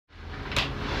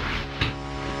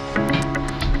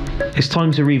It's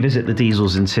time to revisit the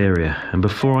diesel's interior, and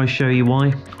before I show you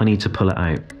why, I need to pull it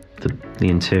out. The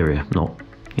interior, not...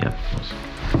 yeah.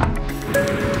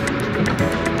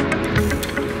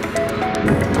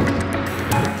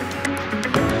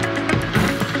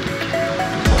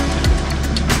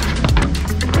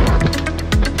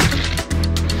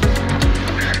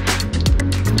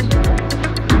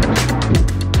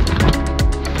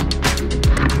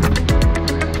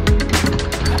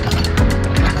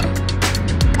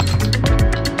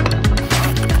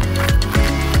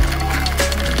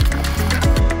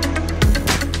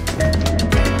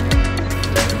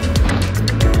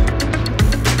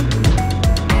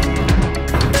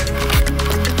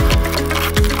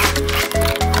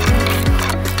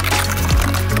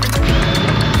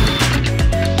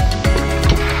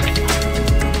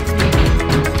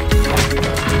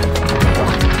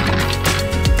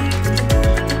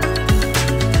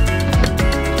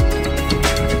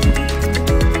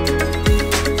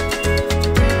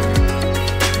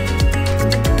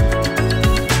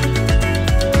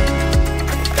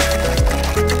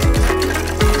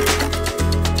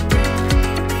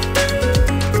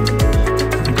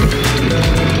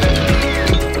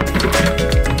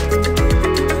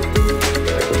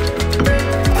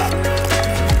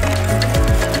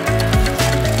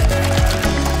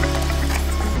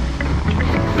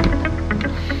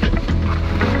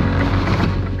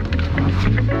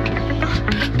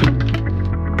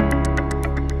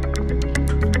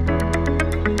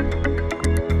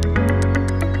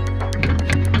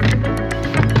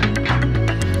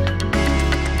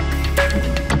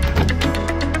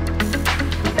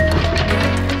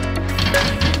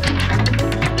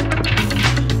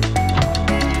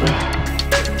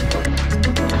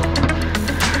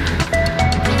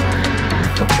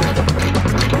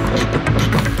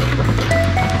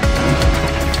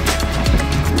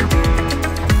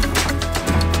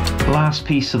 Last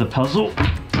piece of the puzzle.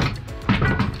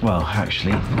 Well,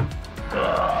 actually,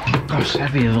 it's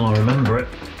heavier than I remember it.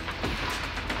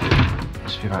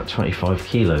 Must be about 25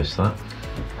 kilos, that.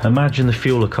 Imagine the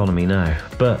fuel economy now,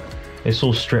 but it's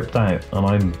all stripped out, and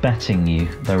I'm betting you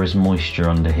there is moisture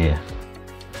under here.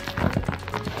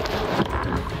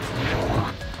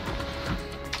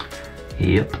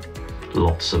 Yep,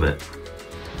 lots of it.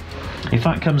 If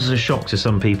that comes as a shock to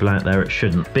some people out there, it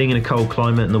shouldn't. Being in a cold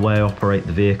climate and the way I operate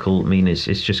the vehicle, I mean, it's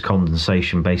just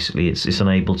condensation, basically. It's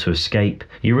unable to escape.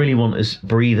 You really want as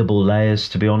breathable layers,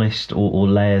 to be honest, or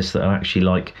layers that are actually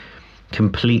like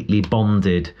completely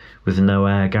bonded with no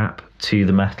air gap to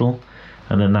the metal,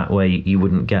 and then that way you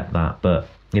wouldn't get that. But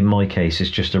in my case, it's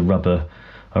just a rubber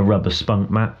spunk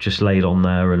mat just laid on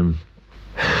there, and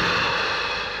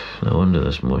no wonder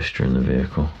there's moisture in the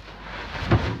vehicle.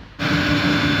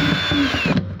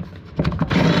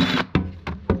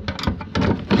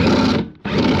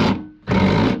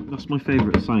 That's my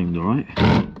favourite sound, alright?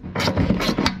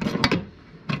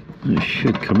 It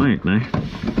should come out now.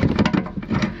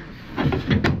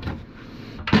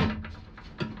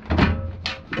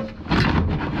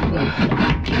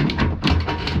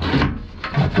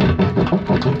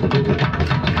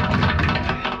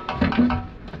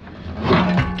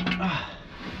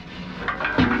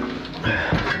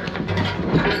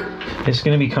 It's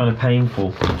going to be kind of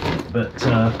painful, but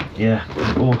yeah,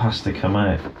 it all has to come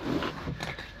out.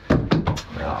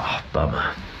 Ah,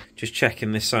 bummer. Just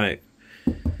checking this out.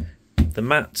 The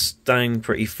mat's down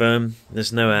pretty firm,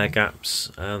 there's no air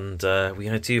gaps, and we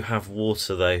do have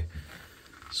water though,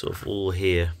 sort of all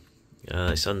here.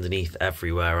 It's underneath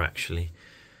everywhere actually,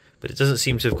 but it doesn't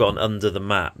seem to have gotten under the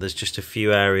mat. There's just a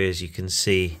few areas you can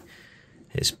see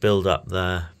it's built up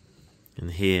there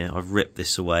and here. I've ripped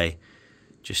this away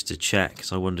just to check,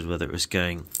 because I wondered whether it was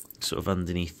going sort of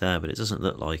underneath there, but it doesn't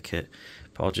look like it.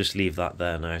 But I'll just leave that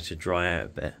there now to dry out a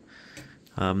bit.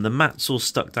 The mat's all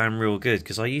stuck down real good,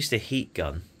 because I used a heat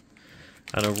gun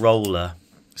and a roller,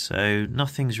 so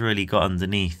nothing's really got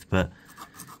underneath, but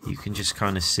you can just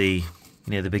kind of see,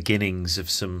 you know, the beginnings of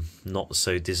some not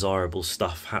so desirable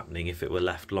stuff happening if it were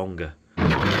left longer.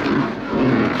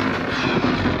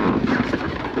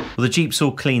 Well, the Jeep's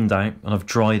all cleaned out, and I've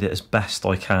dried it as best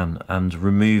I can and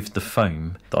removed the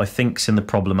foam that I think's in the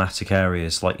problematic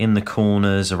areas, like in the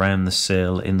corners, around the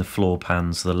sill, in the floor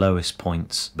pans, the lowest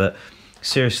points. But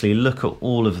seriously, look at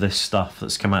all of this stuff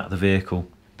that's come out of the vehicle.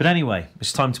 But anyway,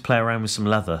 it's time to play around with some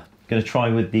leather. I'm going to try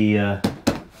with the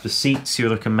seats, see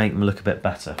what I can make them look a bit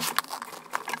better.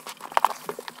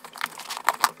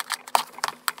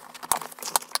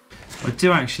 I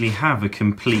do actually have a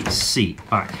complete seat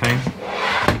back home.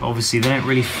 Obviously they don't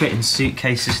really fit in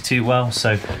suitcases too well,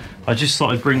 so I just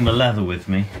thought I'd bring the leather with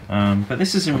me. But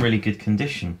this is in really good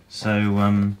condition,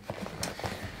 so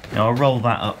Now, I'll roll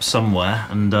that up somewhere,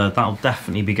 and that'll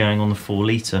definitely be going on the 4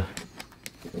 litre.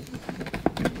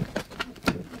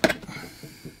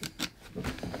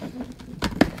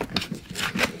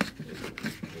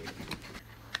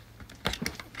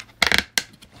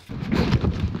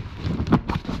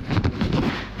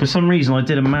 For some reason I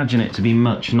did imagine it to be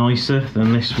much nicer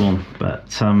than this one,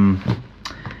 but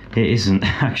it isn't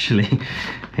actually.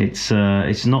 It's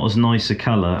not as nice a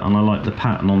colour, and I like the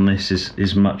pattern on this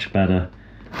is much better.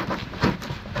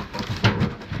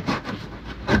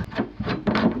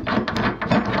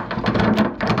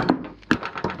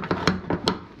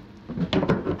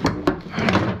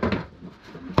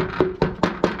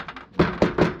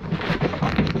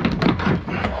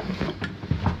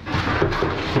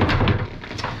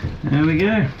 There we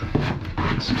go.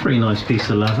 It's a pretty nice piece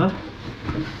of leather.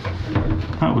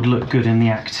 That would look good in the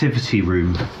activity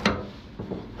room.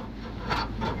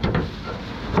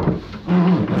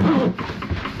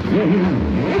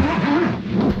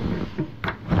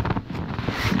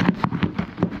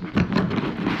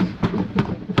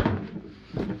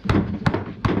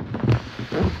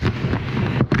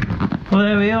 Well,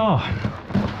 there we are.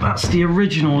 That's the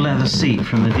original leather seat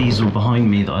from the diesel behind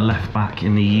me that I left back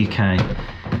in the UK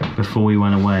before we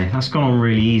went away. That's gone on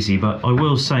really easy, but I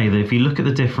will say that if you look at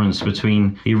the difference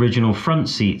between the original front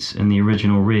seats and the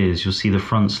original rears, you'll see the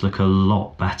fronts look a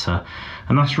lot better.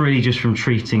 And that's really just from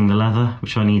treating the leather,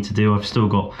 which I need to do. I've still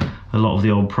got a lot of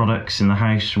the old products in the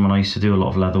house from when I used to do a lot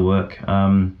of leather work.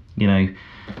 You know,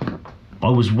 I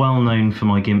was well known for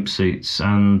my gimp suits,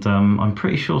 and I'm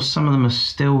pretty sure some of them are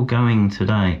still going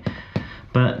today.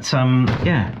 But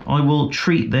yeah, I will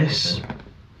treat this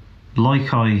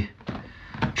like I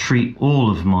treat all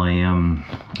of my,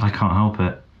 I can't help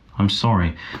it, I'm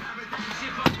sorry.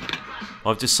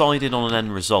 I've decided on an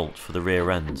end result for the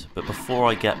rear end, but before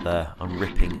I get there I'm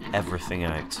ripping everything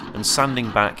out and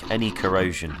sanding back any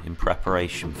corrosion in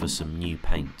preparation for some new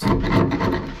paint.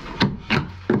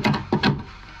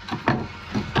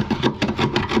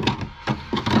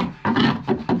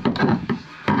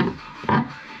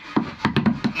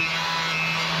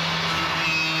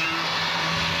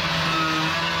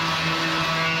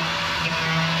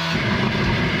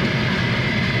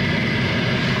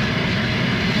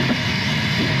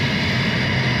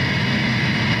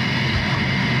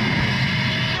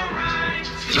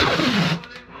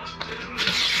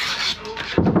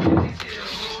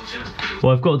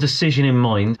 Well, I've got a decision in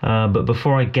mind, but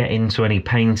before I get into any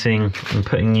painting and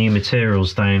putting new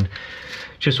materials down,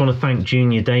 just want to thank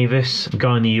Junior Davis, a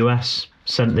guy in the US,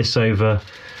 sent this over,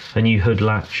 a new hood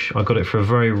latch. I got it for a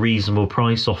very reasonable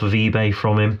price off of eBay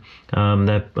from him.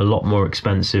 They're a lot more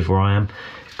expensive where I am.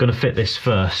 Gonna fit this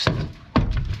first.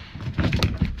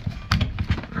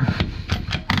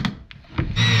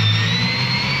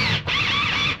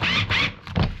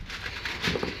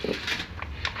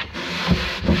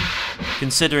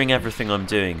 Considering everything I'm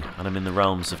doing, and I'm in the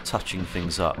realms of touching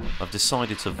things up, I've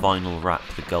decided to vinyl wrap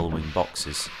the gullwing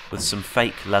boxes with some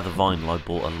fake leather vinyl I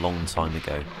bought a long time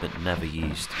ago but never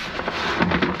used.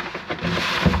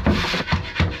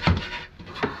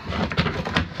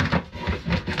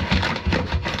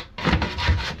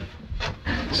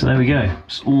 So there we go,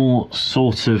 it's all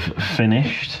sort of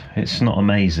finished. It's not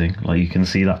amazing, like you can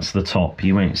see that's the top,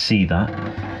 you won't see that.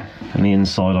 And the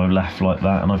inside I've left like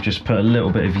that, and I've just put a little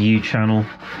bit of U-channel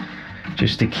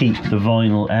just to keep the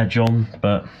vinyl edge on,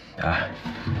 but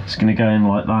it's going to go in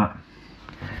like that.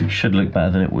 It should look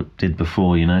better than it did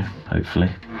before, you know,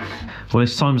 hopefully. Well,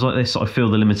 it's times like this I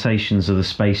feel the limitations of the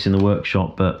space in the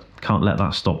workshop, but can't let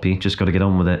that stop you, just got to get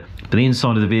on with it. But the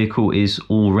inside of the vehicle is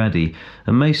all ready,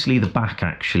 and mostly the back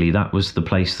actually, that was the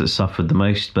place that suffered the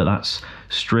most, but that's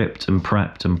stripped and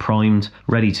prepped and primed,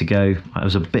 ready to go. There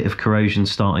was a bit of corrosion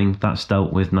starting, that's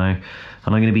dealt with now, and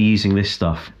I'm going to be using this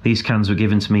stuff. These cans were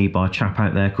given to me by a chap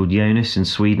out there called Jonas in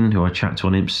Sweden, who I chat to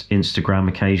on Instagram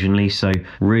occasionally, so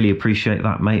really appreciate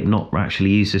that, mate. Not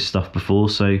actually used this stuff before,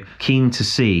 so keen to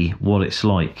see what it's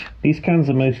like. These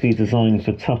cans are mostly designed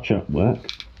for touch-up work.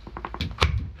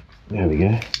 There we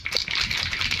go.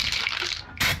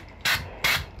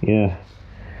 Yeah.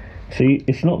 See,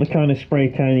 it's not the kind of spray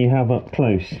can you have up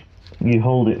close. You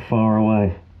hold it far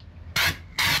away.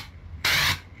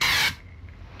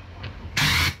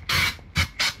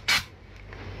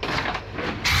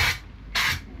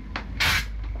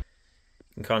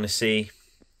 You can kind of see,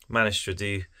 managed to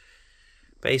do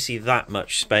basically that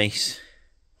much space.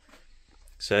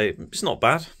 So it's not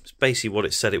bad. It's basically what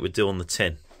it said it would do on the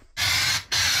tin.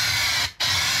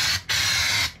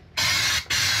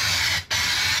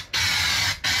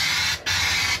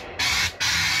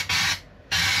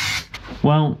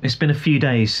 Well, it's been a few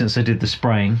days since I did the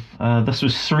spraying. This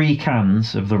was 3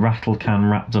 cans of the Rattle Can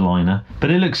Raptor liner, but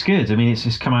it looks good. I mean,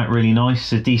 it's come out really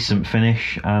nice, a decent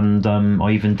finish, and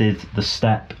I even did the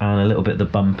step and a little bit of the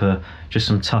bumper, just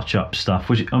some touch-up stuff,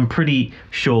 which I'm pretty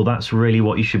sure that's really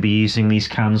what you should be using these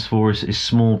cans for, is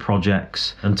small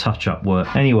projects and touch-up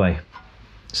work. Anyway,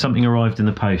 something arrived in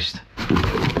the post.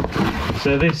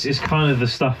 So this is kind of the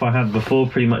stuff I had before,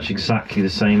 pretty much exactly the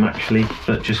same actually,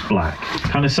 but just black.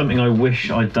 Kind of something I wish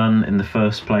I'd done in the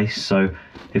first place, so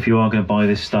if you are going to buy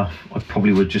this stuff, I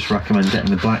probably would just recommend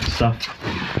getting the black stuff.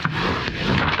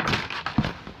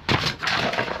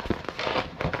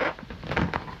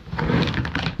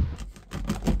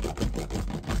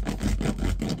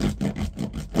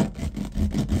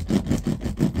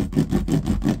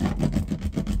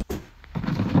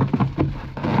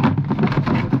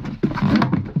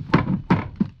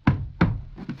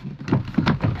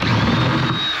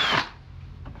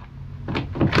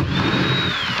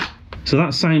 So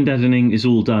that sound deadening is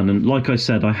all done, and like I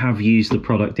said, I have used the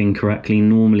product incorrectly.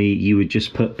 Normally you would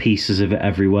just put pieces of it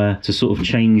everywhere to sort of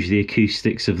change the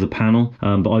acoustics of the panel,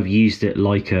 but I've used it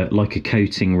like a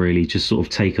coating really, to sort of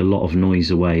take a lot of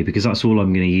noise away, because that's all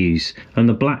I'm going to use. And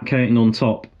the black coating on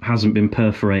top hasn't been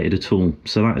perforated at all,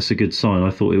 so that's a good sign.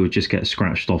 I thought it would just get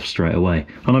scratched off straight away.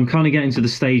 And I'm kind of getting to the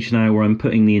stage now where I'm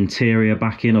putting the interior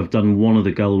back in. I've done one of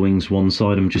the gull wings one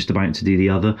side, I'm just about to do the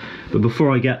other, but before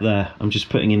I get there I'm just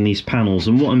putting in these panels,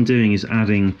 and what I'm doing is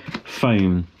adding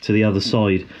foam to the other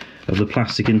side of the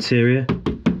plastic interior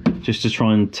just to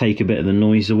try and take a bit of the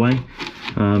noise away.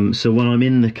 So when I'm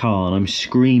in the car and I'm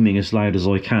screaming as loud as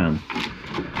I can,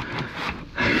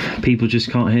 people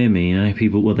just can't hear me, you know.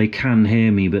 People, well, they can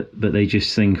hear me, but they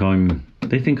just think I'm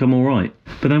all right.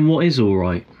 But then what is all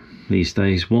right these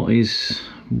days? What is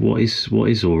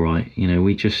all right? You know,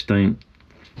 we just don't.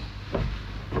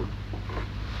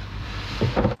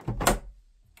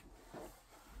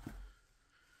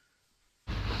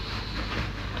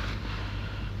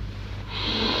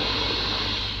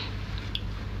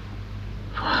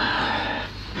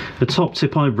 The top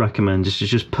tip I'd recommend is to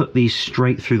just put these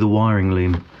straight through the wiring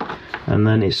loom, and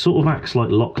then it sort of acts like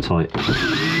Loctite.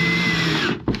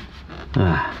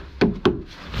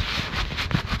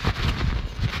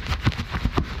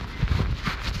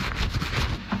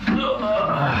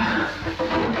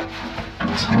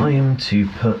 Time to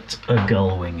put a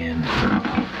gull wing in.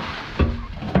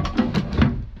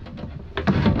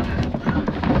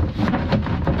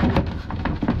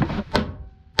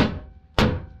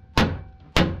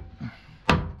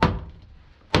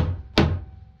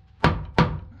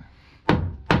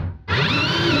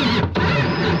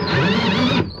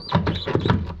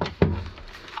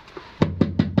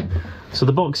 So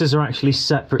the boxes are actually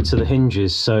separate to the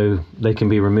hinges, so they can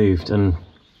be removed, and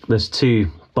there's 2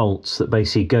 bolts that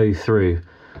basically go through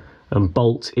and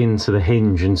bolt into the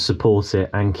hinge and support it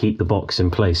and keep the box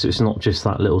in place. So it's not just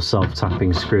that little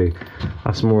self-tapping screw,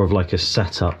 that's more of like a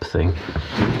setup thing.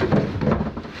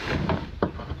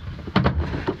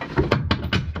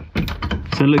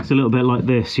 So it looks a little bit like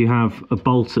this. You have a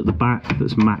bolt at the back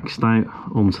that's maxed out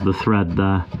onto the thread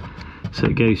there. So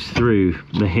it goes through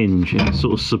the hinge and it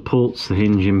sort of supports the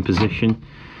hinge in position.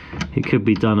 It could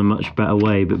be done a much better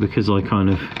way, but because I kind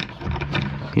of,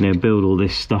 you know, build all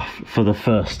this stuff for the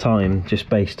first time, just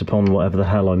based upon whatever the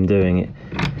hell I'm doing,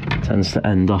 it tends to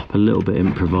end up a little bit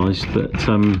improvised. But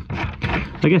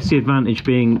I guess the advantage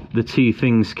being the 2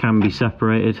 things can be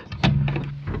separated.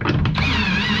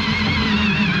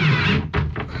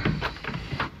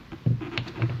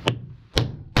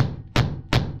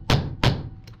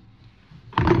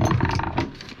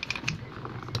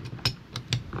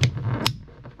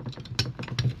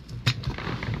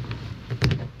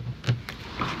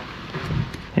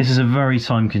 This is a very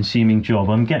time-consuming job.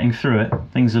 I'm getting through it.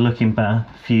 Things are looking better.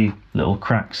 A few little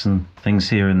cracks and things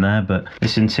here and there, but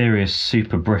this interior is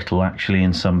super brittle actually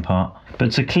in some part.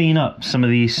 But to clean up some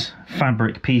of these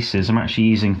fabric pieces, I'm actually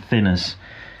using thinners.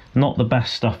 Not the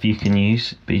best stuff you can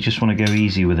use, but you just want to go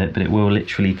easy with it, but it will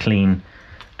literally clean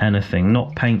anything.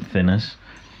 Not paint thinners,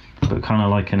 but kind of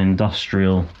like an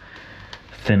industrial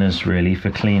thinners really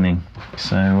for cleaning.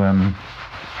 So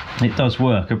it does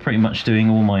work. I'm pretty much doing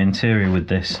all my interior with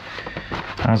this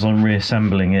as I'm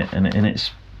reassembling it, and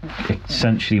it's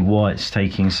essentially why it's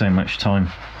taking so much time.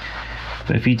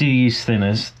 But if you do use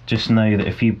thinners, just know that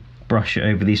if you brush it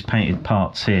over these painted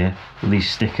parts here, with these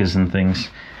stickers and things,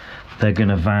 they're going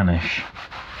to vanish.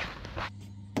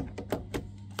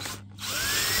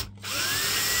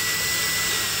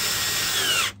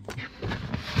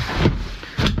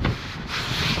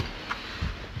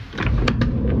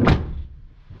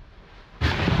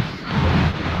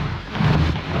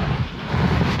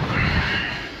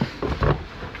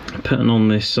 putting on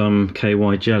this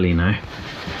KY jelly now,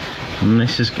 and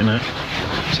this is gonna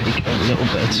take a little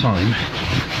bit of time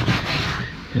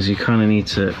because you kind of need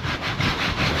to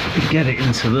get it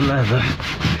into the leather.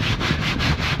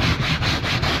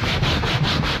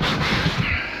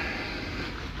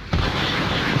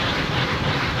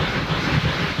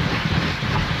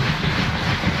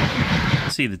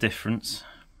 See the difference.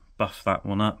 Buff that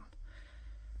one up,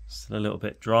 still a little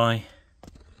bit dry,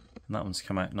 and that one's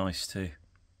come out nice too.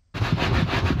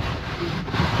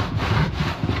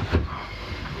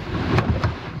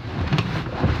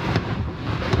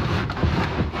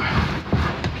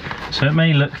 So it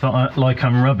may look like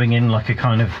I'm rubbing in like a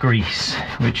kind of grease,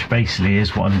 which basically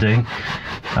is what I'm doing,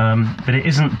 but it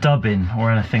isn't dubbing or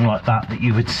anything like that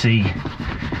you would see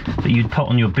that you'd put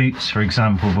on your boots, for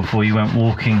example, before you went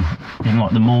walking in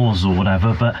like the moors or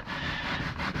whatever. But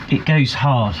it goes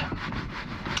hard,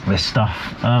 this stuff.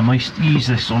 I used to use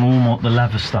this on all the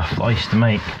leather stuff that I used to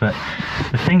make, but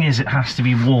the thing is, it has to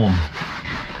be warm.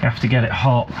 You have to get it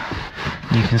hot.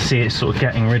 You can see it's sort of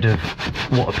getting rid of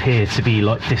what appear to be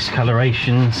like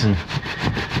discolorations and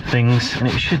things, and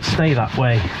it should stay that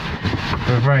way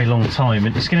for a very long time.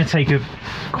 And it's going to take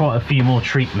quite a few more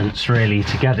treatments really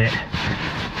to get it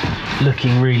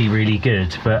looking really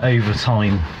good, but over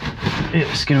time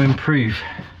it's going to improve.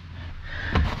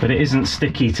 But it isn't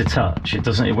sticky to touch.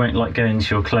 It won't like go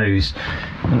into your clothes.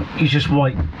 And you just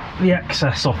wipe the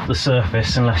excess off the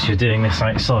surface, unless you're doing this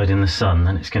outside in the sun,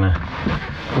 then it's gonna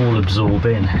all absorb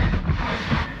in.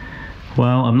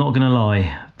 Well, I'm not gonna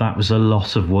lie, that was a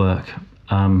lot of work,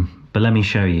 but let me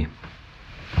show you.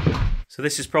 So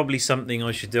this is probably something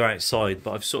I should do outside,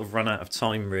 but I've sort of run out of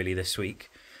time really this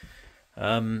week.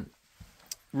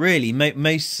 Really,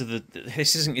 most of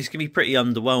it's going to be pretty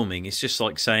underwhelming. It's just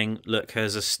like saying, look,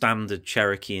 here's a standard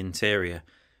Cherokee interior,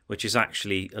 which is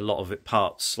actually a lot of it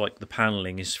parts, like the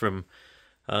panelling is from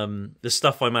the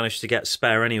stuff I managed to get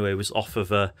spare anyway was off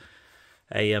of a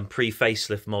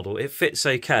pre-facelift model. It fits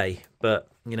okay, but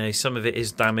you know, some of it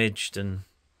is damaged and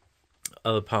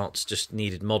other parts just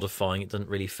needed modifying. It doesn't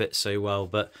really fit so well,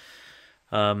 but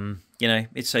you know,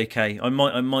 it's okay. I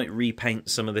might repaint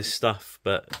some of this stuff,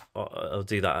 but I'll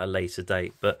do that at a later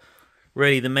date. But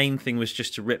really, the main thing was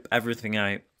just to rip everything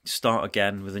out, start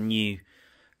again with a new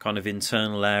kind of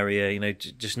internal area. You know,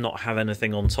 just not have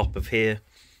anything on top of here,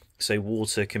 so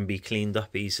water can be cleaned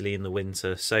up easily in the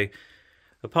winter. So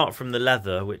apart from the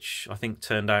leather, which I think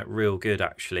turned out real good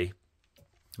actually,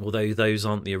 although those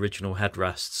aren't the original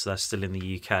headrests, they're still in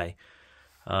the UK.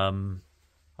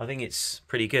 I think it's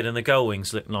pretty good, and the gull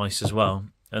wings look nice as well.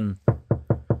 And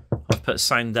I've put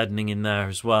sound deadening in there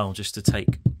as well, just to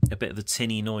take a bit of the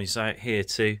tinny noise out here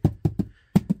too.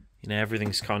 You know,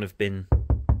 everything's kind of been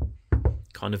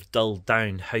dulled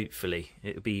down. Hopefully,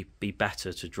 it'll be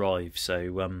better to drive.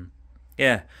 So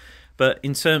yeah. But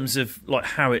in terms of like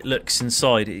how it looks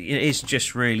inside, it is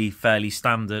just really fairly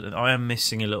standard. And I am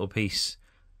missing a little piece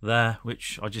there,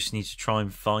 which I just need to try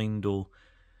and find, or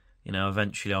you know,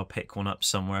 eventually I'll pick one up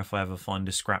somewhere if I ever find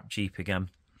a scrap Jeep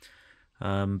again.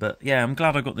 But yeah, I'm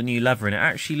glad I got the new leather in. It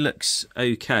actually looks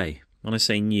okay. When I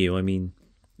say new, I mean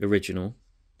original.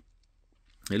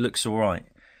 It looks all right.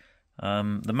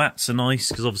 The mats are nice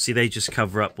because obviously they just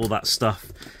cover up all that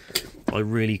stuff I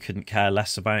really couldn't care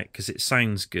less about, because it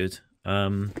sounds good.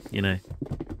 You know,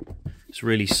 it's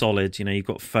really solid. You know, you've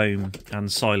got foam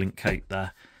and silent coat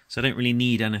there, so I don't really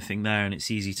need anything there, and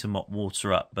it's easy to mop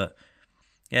water up. But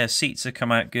yeah, seats have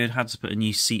come out good. Had to put a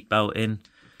new seat belt in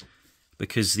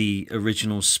because the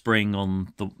original spring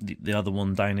on the other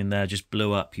one down in there just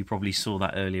blew up. You probably saw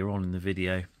that earlier on in the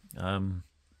video.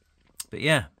 But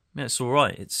yeah, it's all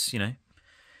right. It's, you know,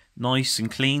 nice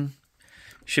and clean.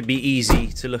 Should be easy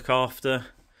to look after.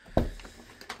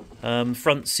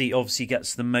 Front seat obviously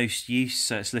gets the most use,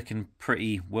 so it's looking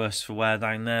pretty worse for wear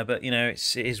down there. But you know,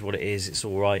 it is what it is. It's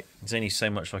all right. There's only so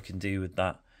much I can do with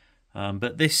that.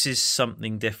 But this is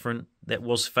something different. There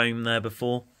was foam there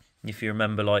before. If you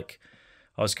remember, like,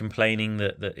 I was complaining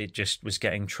that it just was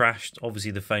getting trashed.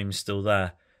 Obviously the foam's still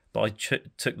there, but I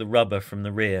took the rubber from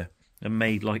the rear and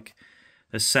made like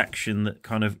a section that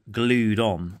kind of glued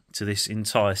on to this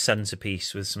entire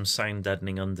centerpiece with some sound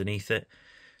deadening underneath it.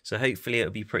 So hopefully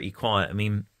it'll be pretty quiet. I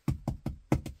mean,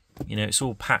 you know, it's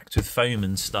all packed with foam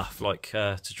and stuff, like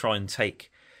to try and take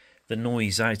the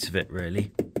noise out of it,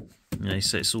 really. You know,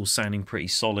 so it's all sounding pretty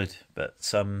solid.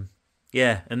 But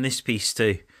yeah, and this piece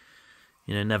too.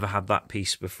 You know, never had that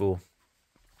piece before.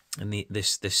 And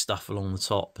this stuff along the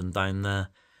top and down there.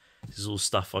 This is all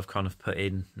stuff I've kind of put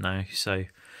in now. So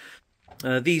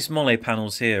these Mole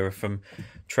panels here are from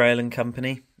Trail and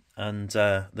Company, and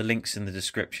the link's in the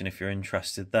description if you're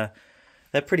interested there.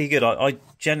 they're pretty good. I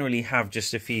generally have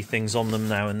just a few things on them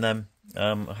now and then.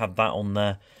 I had that on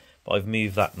there, but I've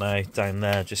moved that now down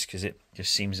there just because it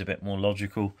just seems a bit more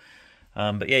logical.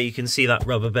 But yeah, you can see that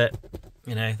rubber bit,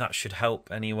 you know, that should help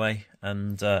anyway.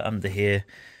 And under here,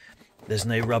 there's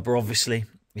no rubber, obviously.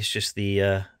 It's just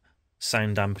the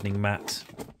sound dampening mat,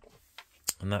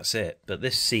 and that's it. But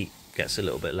this seat gets a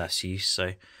little bit less use,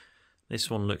 so this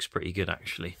one looks pretty good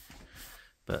actually.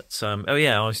 But oh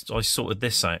yeah, I sorted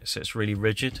this out, so it's really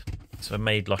rigid. So I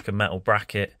made like a metal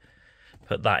bracket,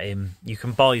 put that in. You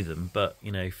can buy them, but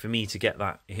you know, for me to get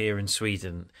that here in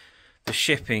Sweden, the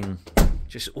shipping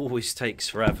just always takes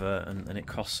forever, and it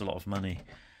costs a lot of money.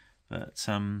 But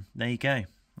there you go.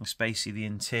 It's basically the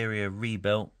interior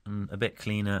rebuilt and a bit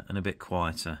cleaner and a bit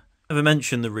quieter. I never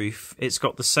mentioned the roof. It's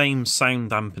got the same sound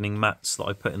dampening mats that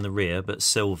I put in the rear, but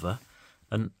silver.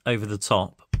 And over the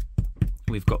top,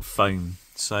 we've got foam.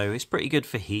 So it's pretty good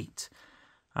for heat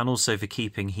and also for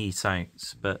keeping heat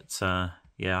out. But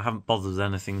yeah, I haven't bothered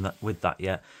anything with that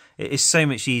yet. It is so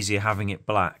much easier having it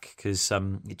black because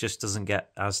it just doesn't get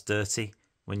as dirty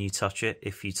when you touch it,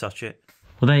 if you touch it.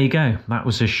 Well, there you go. That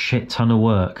was a shit ton of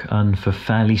work and for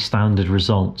fairly standard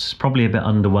results. Probably a bit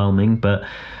underwhelming, but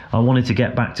I wanted to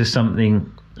get back to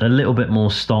something a little bit more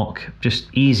stock, just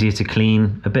easier to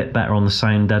clean, a bit better on the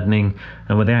sound deadening,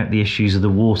 and without the issues of the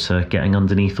water getting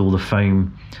underneath all the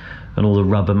foam and all the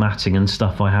rubber matting and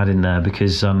stuff I had in there,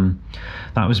 because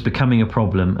that was becoming a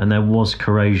problem and there was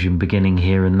corrosion beginning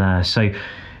here and there. So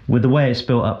with the way it's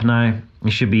built up now, it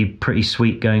should be pretty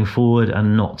sweet going forward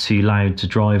and not too loud to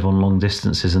drive on long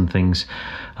distances and things.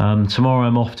 Tomorrow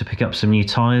I'm off to pick up some new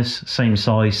tyres, same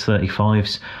size,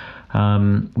 35s,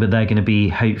 but they're going to be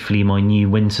hopefully my new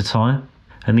winter tyre.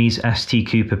 And these ST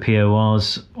Cooper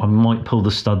PORs, I might pull the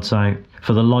studs out.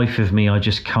 For the life of me, I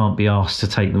just can't be asked to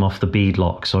take them off the bead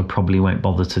lock, so I probably won't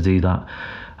bother to do that.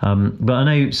 But I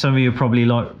know some of you are probably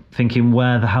like thinking,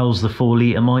 where the hell's the 4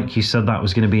 litre mic? You said that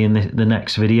was going to be in the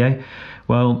next video.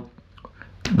 Well,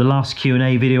 the last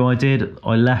Q&A video I did,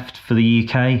 I left for the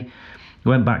UK,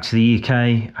 went back to the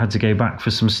UK, had to go back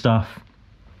for some stuff.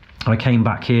 I came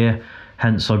back here,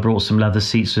 hence I brought some leather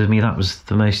seats with me. That was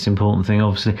the most important thing,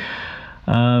 obviously.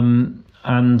 I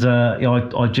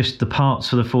just, the parts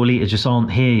for the 4 litre just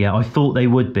aren't here yet. I thought they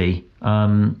would be,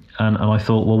 and I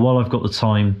thought, well, while I've got the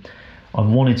time, I've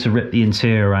wanted to rip the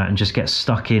interior out and just get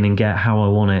stuck in and get how I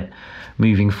want it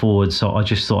moving forward. So I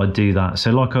just thought I'd do that.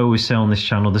 So like I always say on this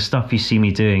channel, the stuff you see me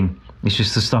doing, it's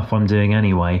just the stuff I'm doing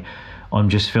anyway. I'm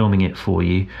just filming it for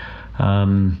you, you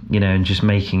know, and just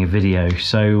making a video.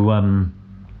 So,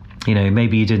 you know,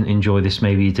 maybe you didn't enjoy this,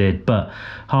 maybe you did, but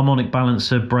harmonic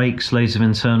balancer, brakes, loads of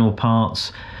internal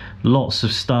parts, lots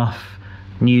of stuff.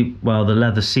 New, well, the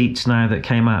leather seats now that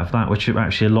came out of that, which are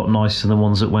actually a lot nicer than the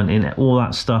ones that went in. All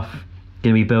that stuff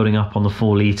going to be building up on the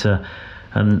 4 litre.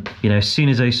 And, you know, as soon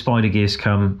as those spider gears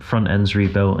come, front end's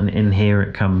rebuilt, and in here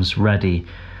it comes ready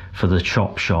for the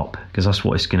chop shop, because that's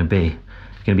what it's going to be.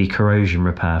 It's going to be corrosion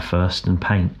repair first and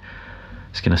paint.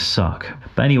 It's going to suck.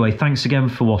 But anyway, thanks again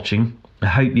for watching. I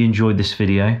hope you enjoyed this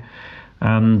video,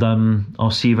 and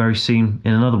I'll see you very soon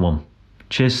in another one.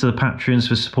 Cheers to the Patreons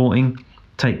for supporting.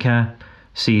 Take care.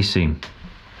 See you soon.